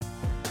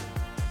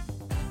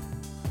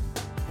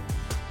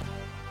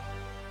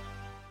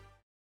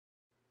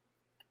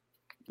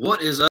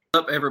What is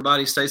up,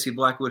 everybody? Stacey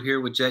Blackwood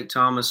here with Jake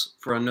Thomas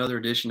for another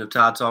edition of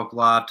Tide Talk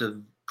Live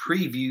to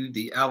preview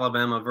the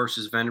Alabama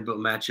versus Vanderbilt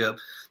matchup,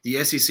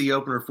 the SEC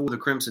opener for the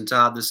Crimson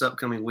Tide this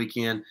upcoming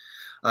weekend.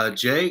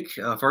 Jake,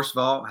 first of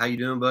all, how you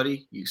doing,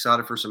 buddy? You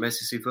excited for some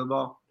SEC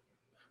football?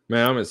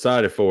 Man, I'm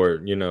excited for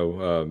it.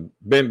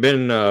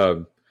 Been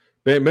a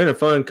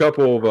fun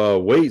couple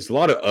of weeks. A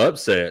lot of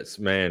upsets,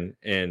 man,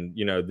 and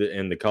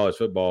in the college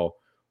football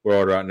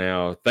world right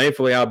now.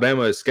 Thankfully,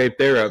 Alabama escaped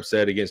their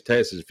upset against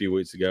Texas a few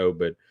weeks ago.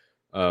 But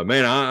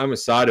man, I'm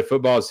excited.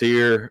 Football's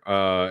here,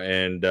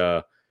 and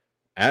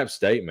App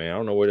State, man. I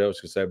don't know what else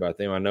to say about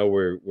them. I know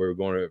we're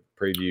going to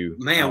preview.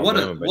 Man,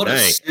 Alabama, what a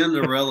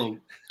Cinderella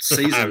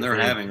season they're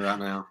having right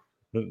now.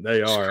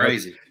 They are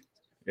crazy.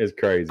 It's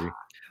crazy.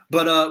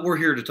 But we're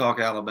here to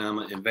talk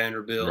Alabama and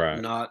Vanderbilt,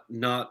 right.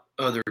 not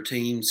other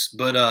teams.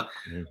 But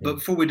but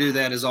before we do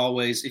that, as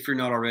always, if you're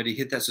not already,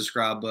 hit that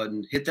subscribe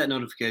button, hit that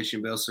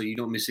notification bell so you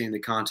don't miss any of the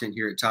content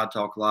here at Tide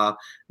Talk Live.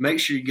 Make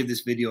sure you give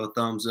this video a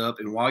thumbs up.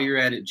 And while you're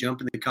at it,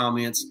 jump in the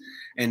comments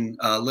and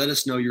let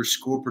us know your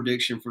score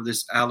prediction for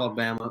this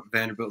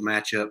Alabama-Vanderbilt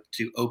matchup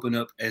to open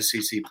up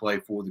SEC play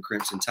for the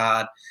Crimson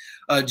Tide.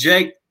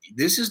 Jake,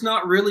 this is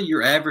not really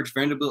your average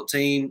Vanderbilt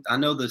team. I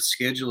know the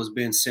schedule has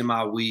been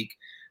semi-weak.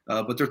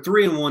 But they're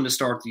 3-1 to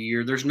start the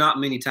year. There's not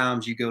many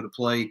times you go to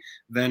play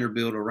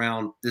Vanderbilt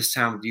around this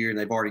time of the year, and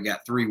they've already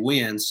got 3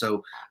 wins.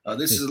 So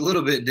this is a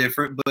little bit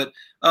different. But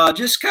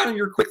just kind of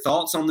your quick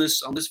thoughts on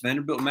this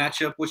Vanderbilt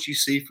matchup, what you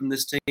see from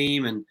this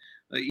team, and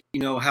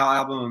how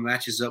Alabama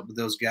matches up with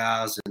those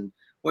guys, and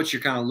what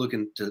you're kind of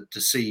looking to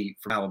see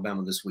from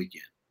Alabama this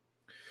weekend.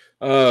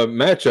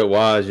 Matchup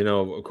wise,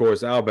 of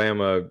course,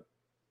 Alabama,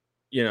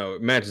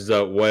 matches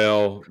up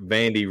well.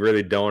 Vandy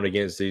really don't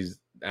against these.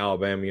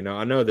 Alabama,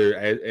 I know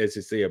they're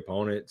SEC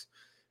opponents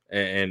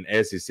and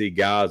SEC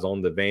guys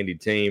on the Vandy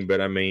team, but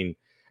I mean,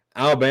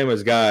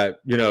 Alabama's got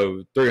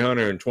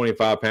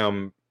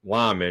 325-pound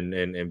linemen,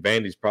 and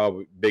Vandy's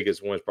probably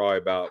biggest one's probably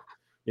about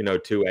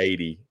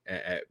 280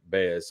 at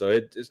best. So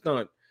it's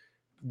not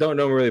don't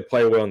really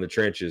play well in the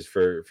trenches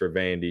for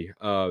Vandy.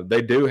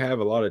 They do have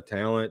a lot of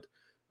talent,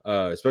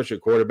 especially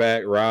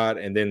quarterback, Rod,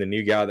 and then the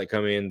new guy that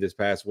come in this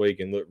past week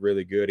and looked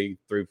really good. He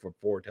threw for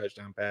 4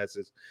 touchdown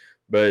passes,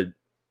 but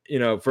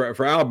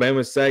for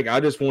Alabama's sake, I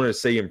just want to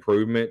see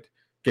improvement,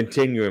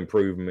 continue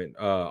improvement.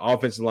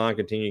 Offensive line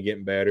continue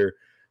getting better.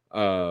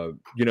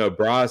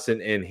 Bryce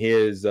and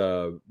his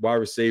wide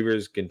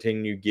receivers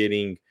continue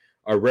getting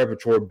a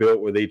repertoire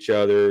built with each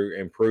other,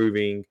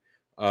 improving.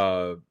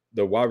 The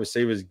wide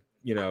receivers,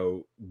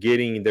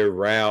 getting their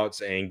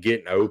routes and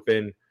getting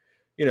open.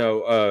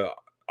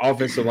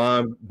 Offensive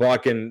line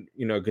blocking,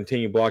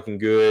 continue blocking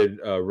good,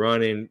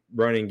 running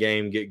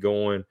game get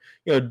going.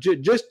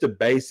 Just the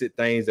basic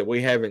things that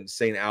we haven't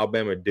seen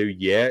Alabama do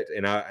yet,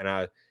 and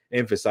I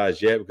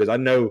emphasize yet because I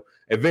know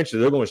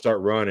eventually they're going to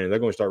start running. They're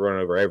going to start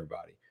running over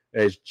everybody.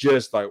 It's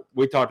just like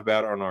we talked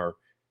about on our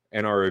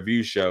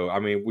review show.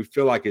 I mean, we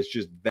feel like it's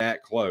just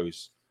that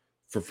close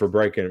for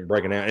breaking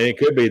out, and it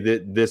could be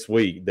this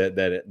week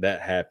that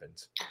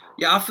happens.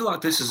 Yeah, I feel like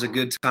this is a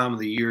good time of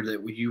the year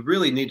that you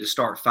really need to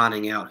start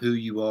finding out who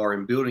you are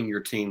and building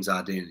your team's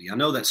identity. I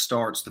know that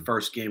starts the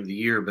first game of the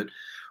year, but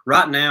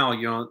right now,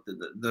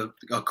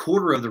 a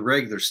quarter of the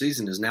regular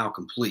season is now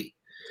complete.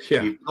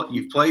 Yeah,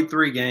 you've played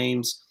 3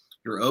 games.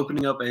 You're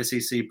opening up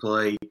SEC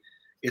play.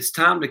 It's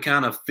time to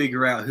kind of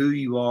figure out who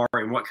you are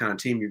and what kind of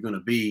team you're going to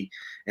be.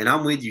 And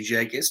I'm with you,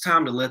 Jake. It's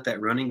time to let that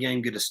running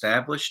game get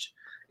established.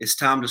 It's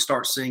time to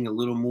start seeing a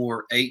little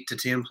more 8 to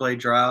 10 play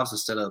drives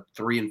instead of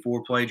 3 and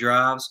 4 play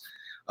drives.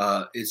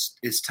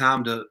 It's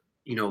time to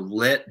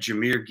let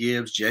Jahmyr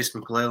Gibbs, Jace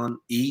McClellan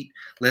eat.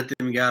 Let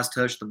them guys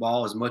touch the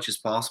ball as much as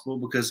possible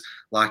because,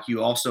 like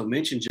you also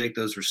mentioned, Jake,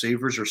 those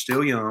receivers are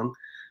still young.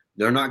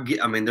 They're not.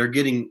 They're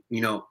getting.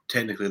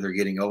 Technically, they're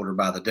getting older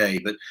by the day,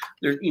 but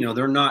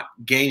they're not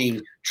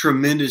gaining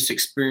tremendous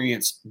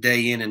experience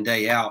day in and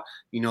day out.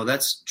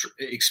 That's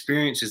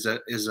experience is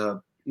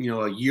a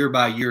a year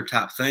by year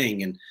type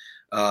thing. And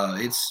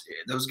it's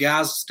those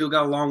guys still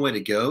got a long way to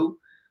go.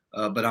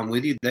 But I'm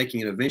with you. They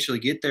can eventually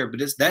get there, but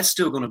that's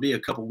still going to be a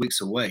couple weeks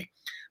away.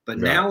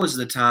 But right. Now is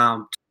the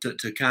time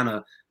to kind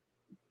of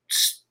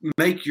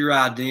make your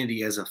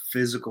identity as a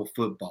physical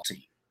football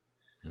team.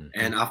 Mm-hmm.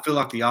 And I feel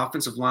like the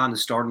offensive line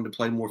is starting to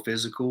play more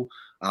physical.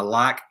 I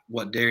like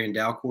what Darian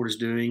Dalcourt is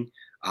doing.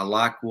 I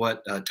like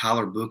what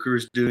Tyler Booker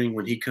is doing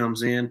when he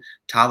comes in.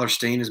 Tyler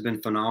Steen has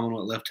been phenomenal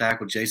at left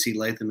tackle. J.C.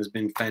 Latham has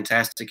been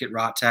fantastic at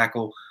right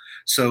tackle.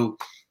 So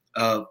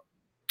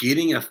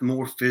getting a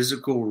more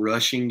physical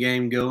rushing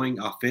game going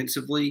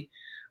offensively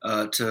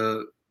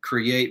to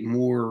create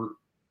more,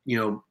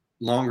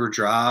 longer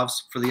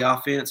drives for the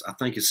offense, I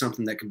think is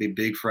something that could be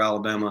big for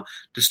Alabama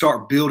to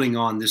start building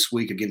on this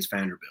week against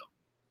Vanderbilt.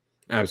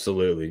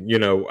 Absolutely.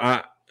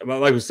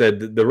 Like we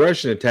said, the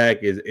rushing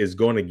attack is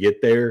going to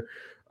get there.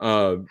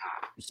 So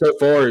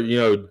far,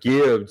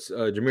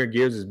 Jahmyr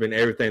Gibbs has been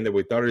everything that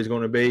we thought he was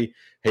going to be.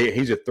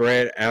 He's a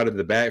threat out of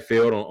the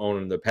backfield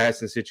on the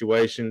passing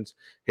situations.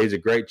 He's a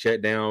great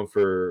check down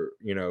for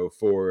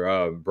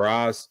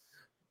Bryce.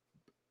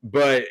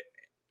 but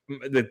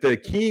the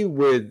key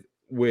with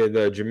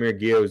Jahmyr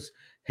Gibbs,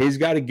 he's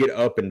got to get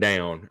up and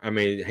down. I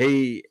mean,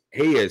 he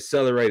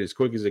accelerates as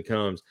quick as it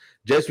comes.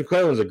 Jase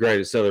McClellan's a great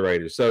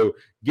accelerator. So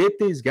get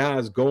these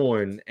guys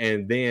going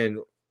and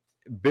then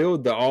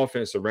build the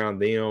offense around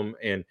them.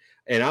 And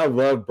I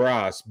love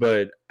Bryce,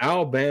 but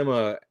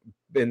Alabama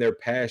in their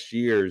past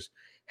years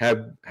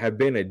have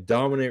been a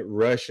dominant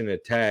rushing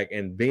attack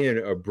and being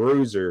a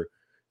bruiser,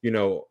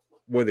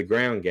 with the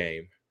ground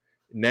game.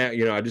 Now,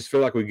 I just feel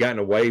like we've gotten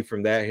away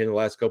from that here in the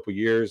last couple of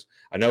years.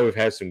 I know we've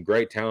had some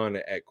great talent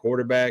at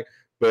quarterback,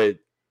 but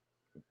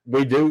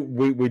we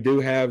do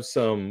have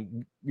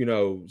some,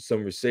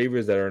 some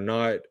receivers that are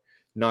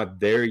not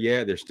there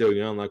yet. They're still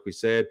young, like we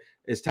said.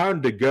 It's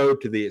time to go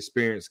to the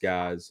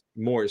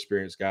more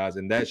experienced guys,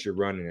 and that's your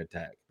running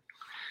attack.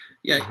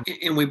 Yeah,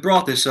 and we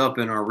brought this up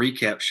in our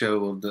recap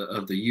show of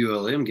the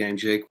ULM game,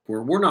 Jake,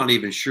 where we're not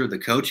even sure the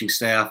coaching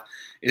staff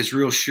is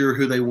real sure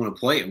who they want to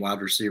play at wide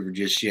receiver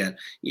just yet.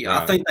 Yeah,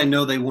 right. I think they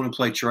know they want to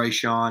play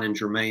Trayshawn and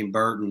Jermaine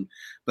Burton,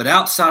 but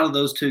outside of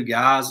those two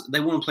guys,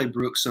 they want to play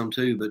Brooks some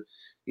too. But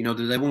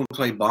do they want to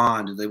play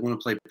Bond? Do they want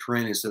to play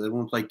Prentice? Do they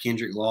want to play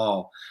Kendrick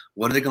Law?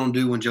 What are they going to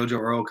do when JoJo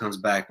Earl comes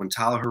back? When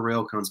Tyler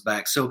Harrell comes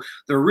back? So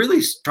they're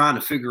really trying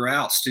to figure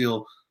out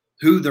still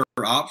who their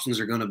options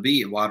are going to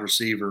be at wide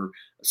receiver.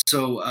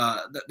 So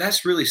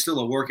that's really still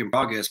a work in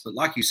progress. But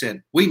like you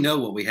said, we know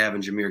what we have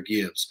in Jahmyr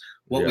Gibbs,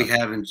 what we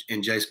have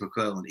in Jase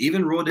McClellan,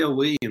 even Roydell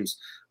Williams,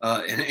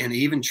 and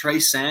even Trey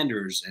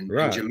Sanders and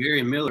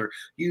Jamarian Miller.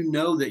 You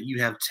know that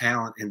you have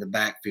talent in the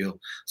backfield.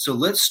 So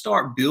let's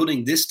start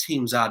building this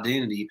team's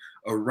identity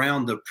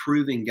around the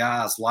proven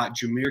guys like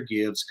Jahmyr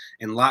Gibbs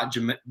and like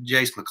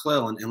Jase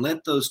McClellan, and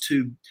let those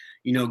two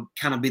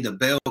kind of be the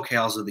bell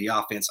cows of the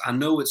offense. I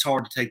know it's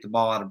hard to take the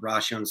ball out of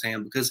Bryce Young's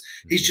hand because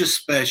he's just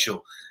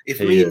special. If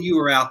me and you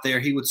were out there,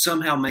 he would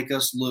somehow make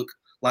us look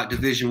like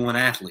Division I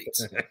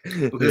athletes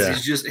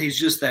because he's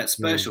just that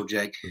special,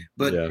 Jake.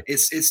 But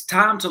it's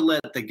time to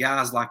let the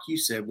guys, like you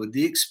said, with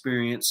the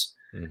experience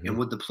and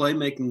with the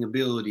playmaking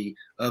ability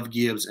of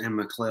Gibbs and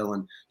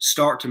McClellan,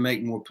 start to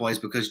make more plays,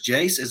 because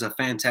Jase is a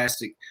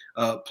fantastic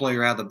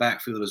player out of the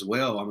backfield as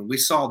well. I mean, we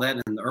saw that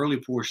in the early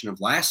portion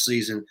of last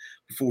season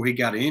before he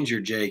got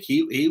injured, Jake.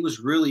 He was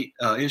really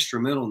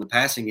instrumental in the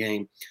passing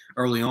game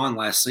early on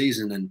last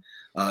season.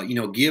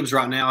 And Gibbs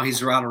right now,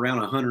 he's right around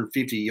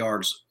 150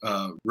 yards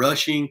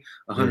rushing,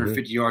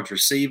 150 yards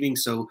receiving.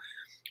 So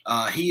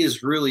he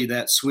is really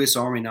that Swiss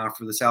Army knife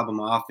for this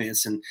Alabama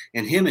offense. And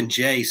him and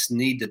Jase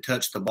need to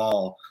touch the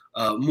ball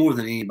more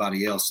than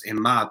anybody else,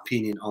 in my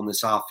opinion, on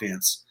this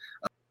offense.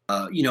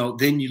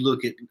 Then you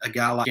look at a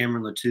guy like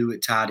Cameron Latou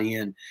at tight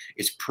end.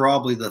 It's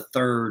probably the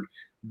third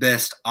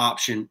best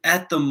option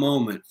at the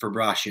moment for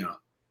Bryce Young.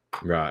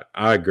 Right.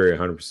 I agree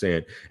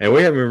 100%. And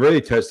we haven't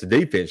really touched the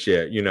defense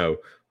yet,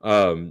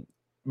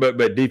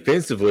 but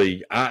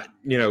defensively,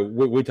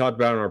 we talked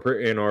about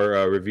in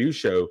our review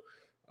show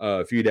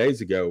a few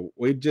days ago.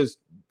 We just,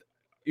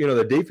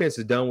 the defense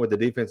has done what the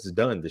defense has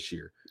done this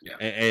year.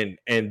 Yeah.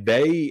 And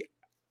they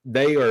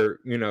are,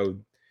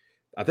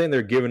 I think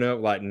they're giving up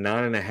like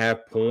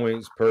 9.5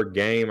 points per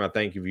game. I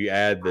think if you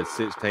add the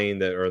 16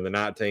 the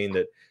 19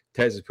 that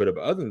Texas put up,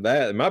 other than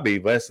that, it might be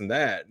less than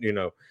that.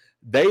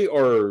 They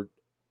are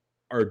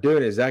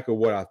doing exactly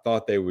what I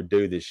thought they would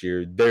do this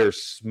year. They're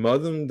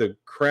smothering the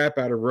crap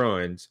out of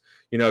runs.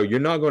 You're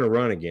not going to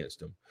run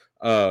against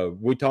them.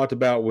 We talked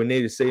about we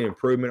need to see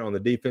improvement on the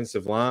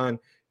defensive line.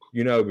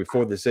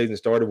 Before the season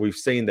started, we've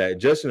seen that.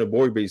 Justin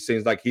Eboigbe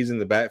seems like he's in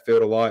the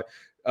backfield a lot.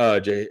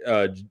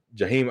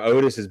 Jaheim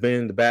Otis has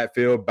been in the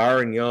backfield.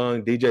 Byron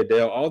Young, DJ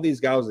Dale, all these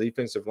guys on the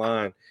defensive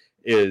line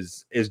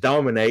is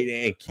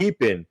dominating and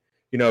keeping.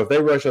 If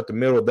they rush up the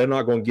middle, they're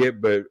not going to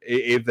get. But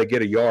if they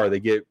get a yard, they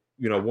get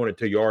 1 or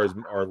 2 yards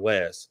or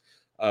less.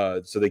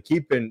 So they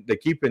keep in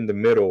the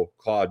middle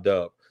clogged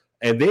up.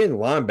 And then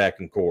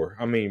linebacking core.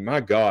 I mean,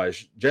 my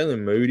gosh,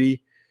 Jalen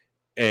Moody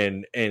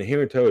and him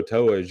and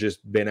To'oTo'o has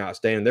just been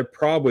outstanding. They're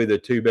probably the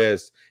two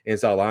best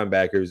inside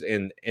linebackers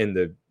in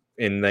the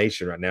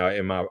nation right now,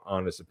 in my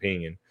honest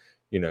opinion.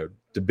 To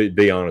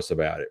be honest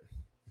about it.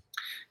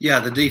 Yeah,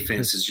 the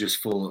defense is just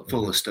full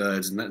of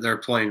studs, and they're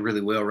playing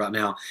really well right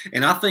now.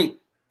 And I think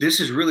this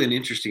is really an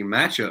interesting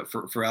matchup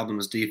for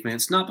Alabama's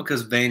defense, not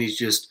because Vandy's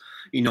just,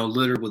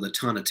 littered with a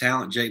ton of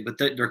talent, Jake, but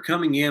they're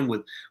coming in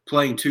with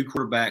playing two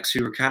quarterbacks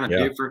who are kind of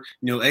different.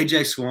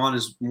 A.J. Swan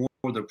is more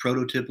the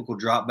prototypical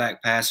drop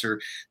back passer.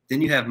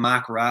 Then you have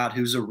Mike Wright,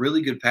 who's a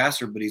really good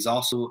passer, but he's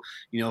also,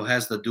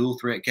 has the dual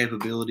threat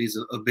capabilities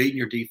of beating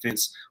your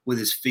defense with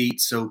his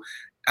feet. So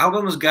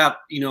Alabama's got,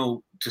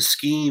 to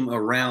scheme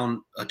around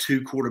a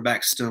two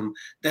quarterback system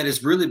that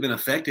has really been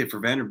effective for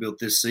Vanderbilt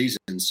this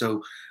season.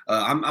 So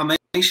I'm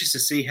anxious to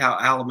see how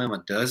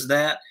Alabama does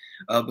that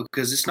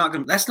because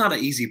that's not an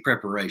easy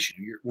preparation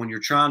when you're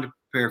trying to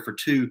prepare for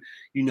two,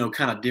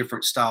 kind of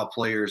different style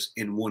players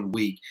in 1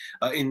 week.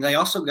 And they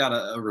also got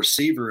a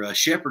receiver,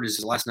 Shepard is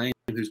his last name,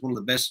 who's one of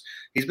the best.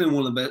 He's been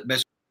one of the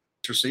best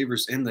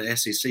receivers in the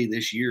SEC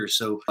this year.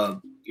 So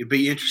it'd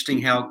be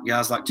interesting how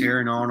guys like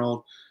Terran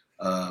Arnold,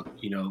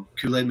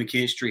 Kool-Aid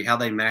McKinstry, how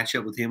they match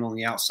up with him on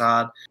the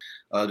outside.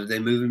 Do they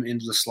move him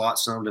into the slot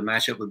some to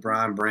match up with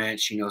Brian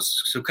Branch?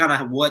 So kind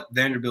of what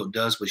Vanderbilt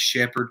does with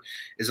Shepard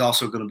is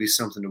also going to be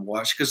something to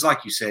watch because,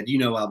 like you said,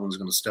 Alabama's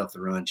going to stuff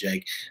the run,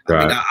 Jake.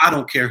 Right. I mean, I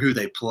don't care who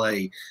they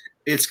play.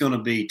 It's going to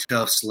be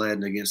tough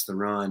sledding against the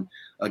run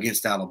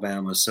against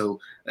Alabama. So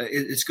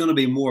it's going to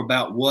be more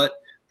about what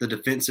the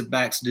defensive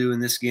backs do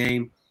in this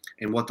game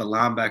and what the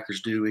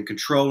linebackers do in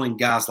controlling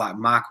guys like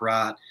Mike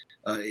Wright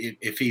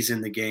if he's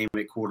in the game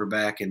at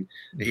quarterback and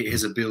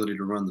his ability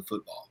to run the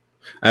football.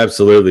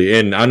 Absolutely.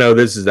 And I know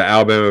this is the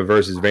Alabama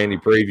versus Vandy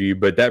preview,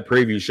 but that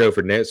preview show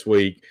for next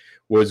week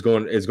is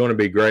going to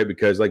be great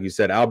because, like you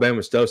said,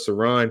 Alabama stuffs the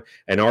run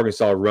and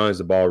Arkansas runs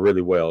the ball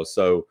really well.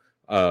 So,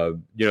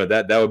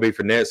 that would be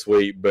for next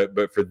week.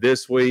 But for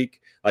this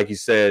week, like you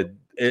said,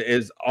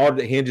 it's all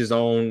that hinges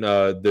on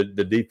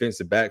the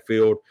defensive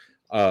backfield.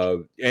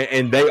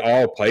 And they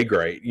all play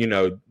great,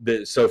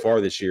 so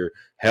far this year.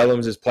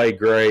 Helms has played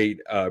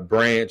great.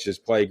 Branch has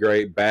played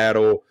great.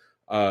 Battle.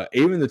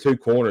 Even the two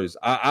corners,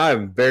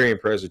 I'm very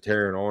impressed with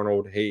Terran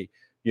Arnold. He,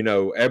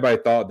 everybody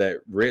thought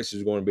that Rich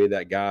was going to be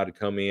that guy to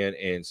come in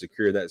and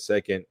secure that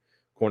second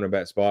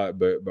cornerback spot,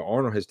 but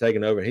Arnold has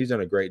taken over and he's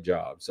done a great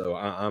job. So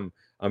I'm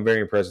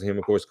very impressed with him.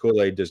 Of course,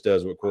 Kool-Aid just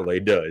does what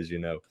Kool-Aid does,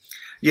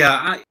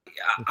 Yeah,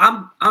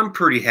 I'm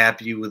pretty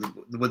happy with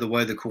the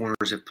way the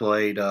corners have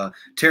played.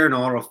 Terran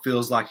Arnold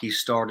feels like he's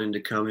starting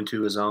to come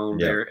into his own.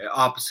 Yeah. They're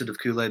opposite of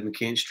Kool-Aid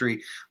McKinstry,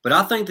 but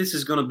I think this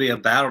is going to be a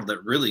battle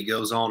that really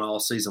goes on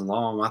all season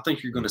long. I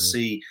think you're going to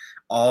see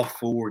all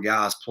four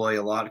guys play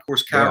a lot. Of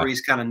course,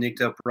 Kyrie's kind of nicked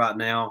up right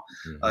now.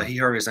 He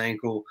hurt his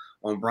ankle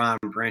on Brian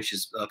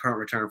Branch's punt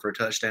return for a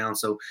touchdown,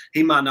 so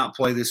he might not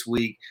play this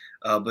week.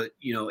 But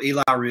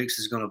Eli Ricks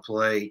is going to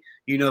play.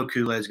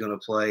 Kool-Aid's going to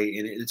play,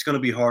 and it's going to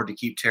be hard to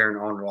keep Terran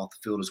Arnold off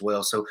the field as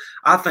well. So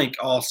I think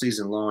all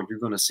season long you're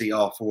going to see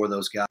all four of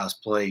those guys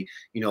play.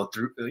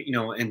 Through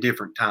in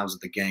different times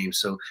of the game.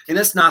 So and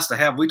it's nice to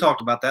have. We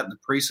talked about that in the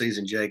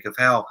preseason, Jake, of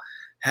how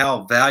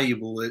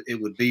valuable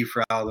it would be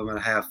for Alabama to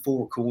have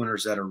four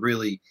corners that are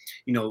really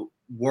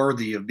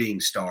worthy of being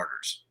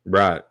starters.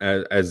 Right,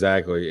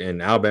 exactly.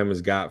 And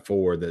Alabama's got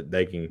four that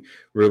they can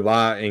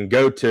rely and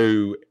go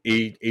to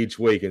each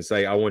week and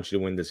say, "I want you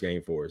to win this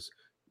game for us."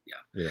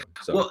 Yeah.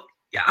 So. Well,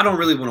 yeah, I don't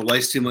really want to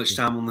waste too much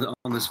time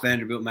on this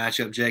Vanderbilt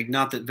matchup, Jake.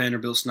 Not that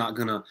Vanderbilt's not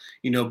going to,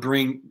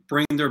 bring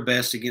their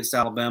best against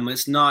Alabama.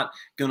 It's not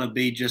going to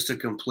be just a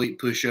complete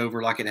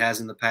pushover like it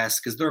has in the past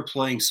because they're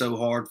playing so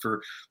hard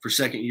for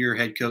second-year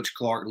head coach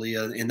Clark Lea,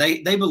 and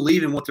they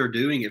believe in what they're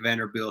doing at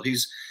Vanderbilt.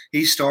 He's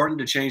starting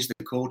to change the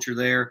culture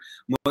there,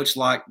 much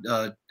like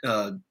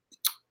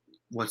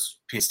what's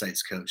Penn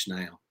State's coach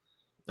now?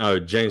 Oh,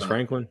 James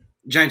Franklin.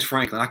 James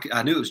Franklin.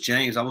 I knew it was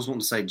James. I was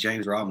wanting to say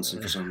James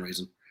Robinson for some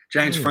reason.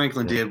 James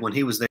Franklin did when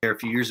he was there a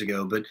few years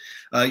ago. But,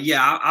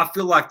 I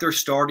feel like they're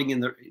starting in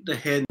the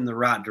head in the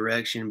right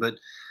direction. But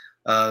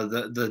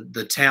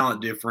the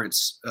talent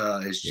difference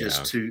is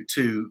just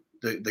too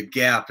the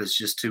gap is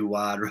just too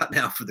wide right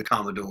now for the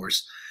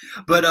Commodores.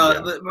 But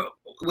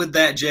with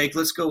that, Jake,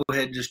 let's go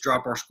ahead and just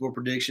drop our score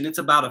prediction. It's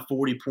about a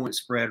 40-point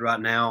spread right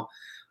now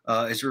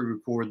as we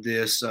record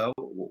this.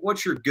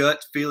 What's your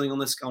gut feeling on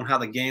how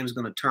the game is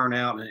going to turn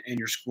out and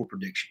your score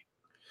prediction?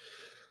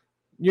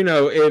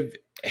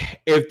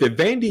 If the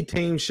Vandy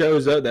team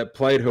shows up that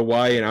played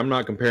Hawaii, and I'm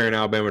not comparing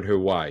Alabama to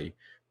Hawaii,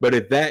 but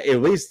if that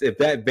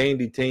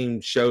Vandy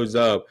team shows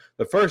up,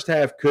 the first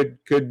half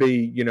could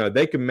be,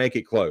 they can make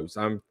it close.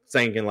 I'm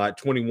thinking like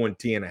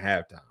 21-10 at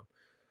halftime.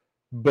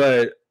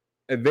 But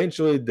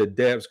eventually the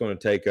depth's going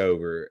to take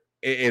over.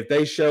 If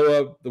they show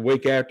up the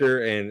week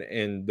after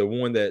and the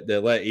one that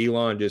let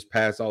Elon just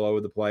pass all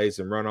over the place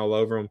and run all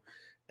over them,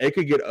 it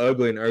could get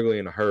ugly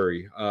in a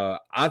hurry.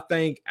 I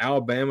think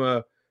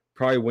Alabama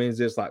probably wins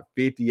this like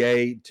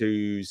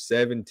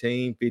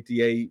 58-17,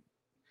 58,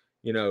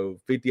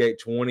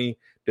 58-20.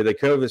 Do they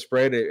cover the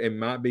spread? It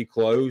might be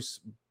close.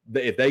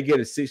 If they get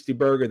a 60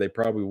 burger, they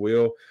probably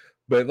will.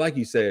 But like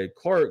you said,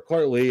 Clark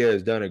Lea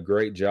has done a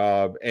great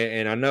job.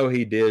 And I know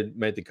he did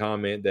make the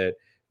comment that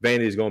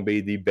Vandy is going to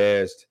be the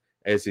best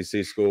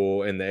SEC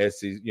school in the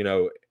SEC,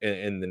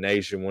 in the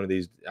nation. One of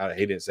these,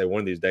 he didn't say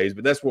one of these days,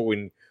 but that's what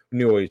we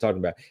knew what he was talking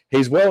about.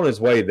 He's well on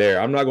his way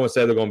there. I'm not going to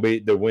say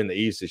they'll win the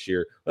East this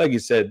year. Like you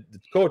said, the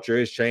culture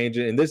is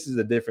changing, and this is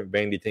a different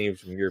Vandy team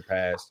from year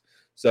past.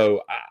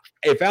 So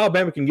if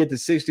Alabama can get the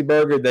 60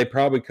 burger, they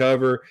probably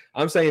cover.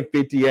 I'm saying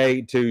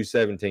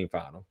 58-17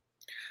 final.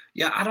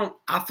 Yeah,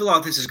 I feel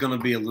like this is going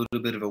to be a little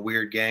bit of a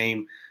weird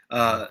game.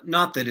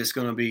 Not that it's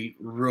going to be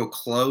real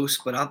close,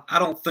 but I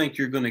don't think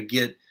you're going to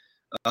get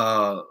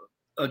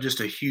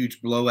just a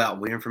huge blowout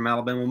win from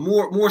Alabama.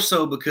 More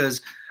so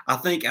because I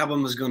think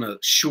Alabama's going to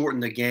shorten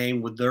the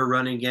game with their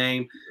running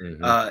game,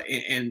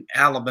 and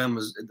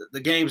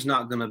the game's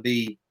not going to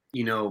be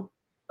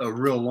a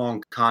real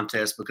long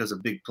contest because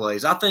of big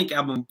plays. I think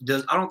Alabama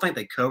does. I don't think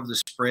they cover the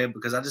spread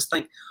because I just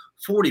think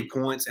 40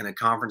 points in a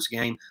conference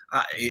game,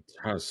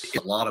 it's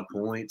a lot of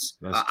points.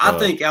 I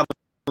think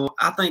Alabama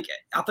I think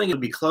it'll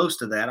be close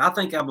to that. I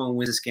think Alabama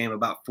wins this game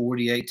about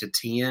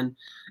 48-10,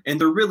 and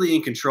they're really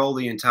in control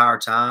the entire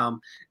time.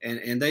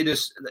 And they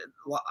just,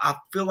 I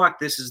feel like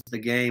this is the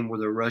game where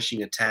the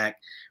rushing attack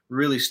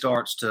really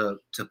starts to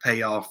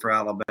pay off for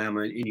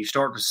Alabama, and you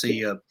start to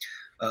see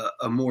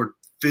a more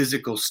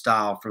physical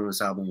style from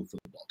this Alabama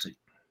football team.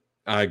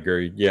 I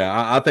agree. Yeah,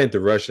 I think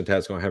the rushing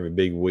attack's going to have a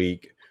big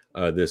week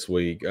this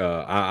week.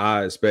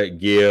 I expect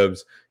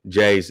Gibbs,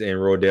 Jace, and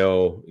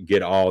Rodell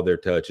get all their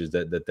touches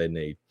that they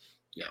need.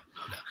 Yeah,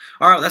 no doubt.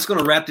 All right, that's going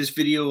to wrap this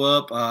video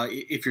up.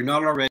 If you're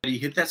not already,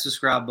 hit that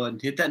subscribe button,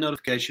 hit that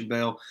notification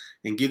bell,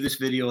 and give this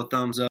video a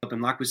thumbs up.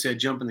 And like we said,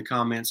 jump in the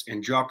comments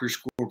and drop your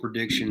score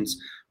predictions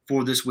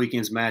for this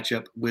weekend's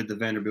matchup with the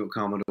Vanderbilt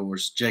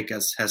Commodores. Jake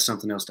has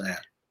something else to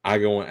add. I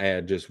go and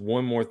add just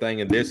one more thing,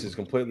 and this is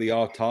completely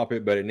off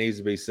topic, but it needs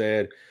to be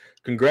said.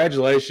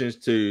 Congratulations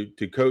to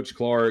Coach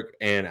Clark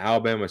and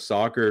Alabama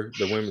soccer,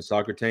 the women's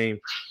soccer team.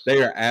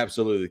 They are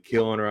absolutely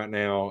killing right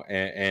now,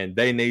 and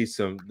they need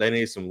some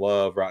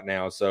love right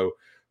now. So,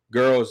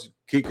 girls,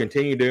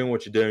 continue doing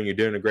what you're doing. You're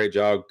doing a great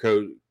job.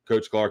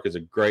 Coach Clark is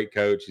a great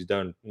coach. He's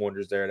done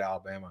wonders there at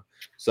Alabama.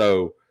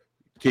 So,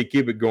 keep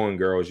it going,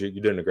 girls. You're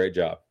doing a great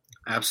job.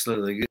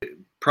 Absolutely.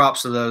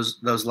 Props to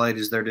those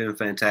ladies. They're doing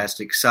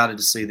fantastic. Excited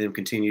to see them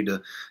continue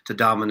to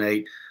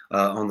dominate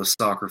on the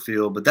soccer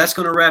field. But that's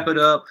going to wrap it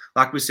up.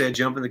 Like we said,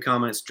 jump in the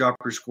comments, drop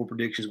your score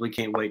predictions. We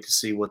can't wait to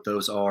see what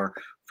those are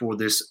for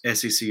this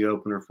SEC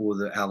opener for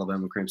the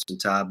Alabama Crimson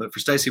Tide. But for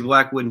Stacey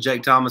Blackwood and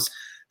Jake Thomas,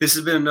 this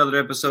has been another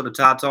episode of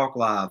Tide Talk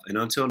Live. And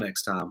until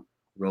next time,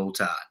 roll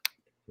Tide.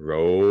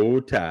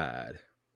 Roll Tide.